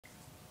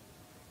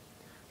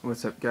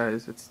What's up,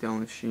 guys? It's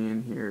Dylan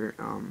Sheehan here.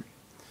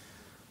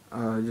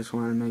 I just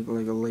wanted to make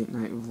like a late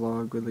night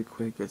vlog really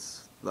quick.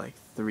 It's like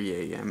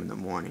 3 a.m. in the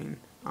morning.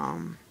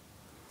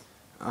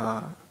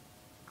 Uh,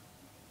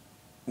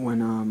 when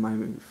my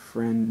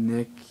friend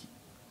Nick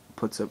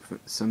puts up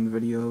some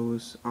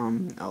videos,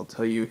 I'll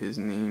tell you his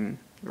name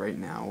right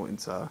now.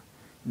 It's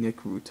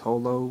Nick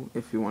Rutolo.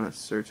 If you want to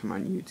search him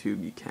on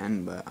YouTube, you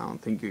can, but I don't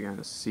think you're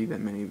gonna see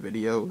that many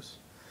videos.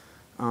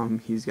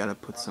 He's got to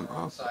put some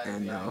up,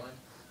 and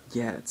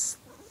yeah, it's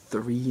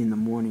 3 in the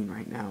morning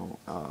right now.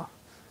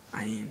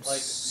 I am like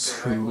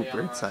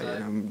super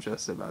excited. I'm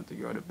just about to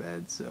go to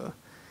bed, so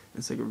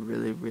it's like a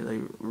really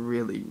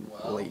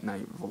late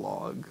night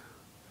vlog.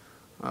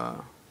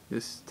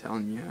 Just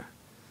telling you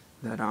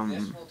that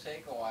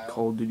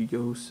Call of Duty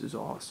Ghosts is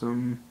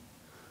awesome.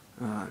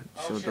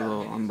 Showed the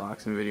little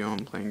unboxing video.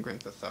 I'm playing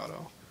Grand Theft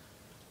Auto.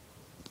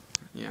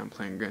 Yeah, I'm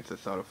playing Grand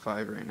Theft Auto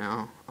 5 right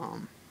now.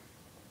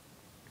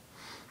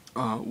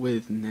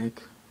 With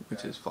Nick,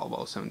 which is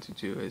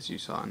Fallball722, as you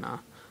saw on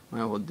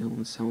my old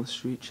Dylan 7th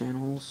Street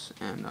channels,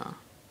 and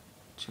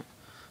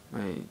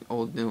my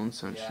old Dylan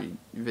 7th Street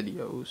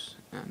videos,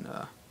 and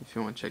if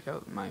you want to check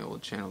out my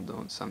old channel,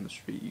 Dylan 7th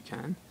Street, you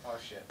can. Oh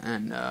shit.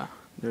 And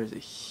there's a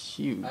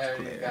huge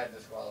glare. Got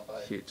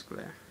disqualified. Huge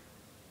glare.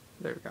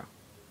 There we go.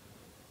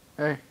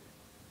 Hey,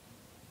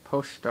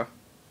 poster.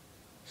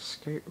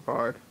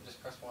 Skateboard.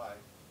 Just press Y.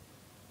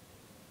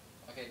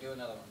 Okay, do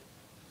another one.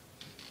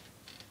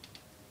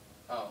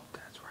 Oh.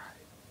 That's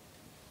right.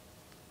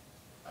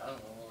 I don't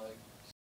know, like...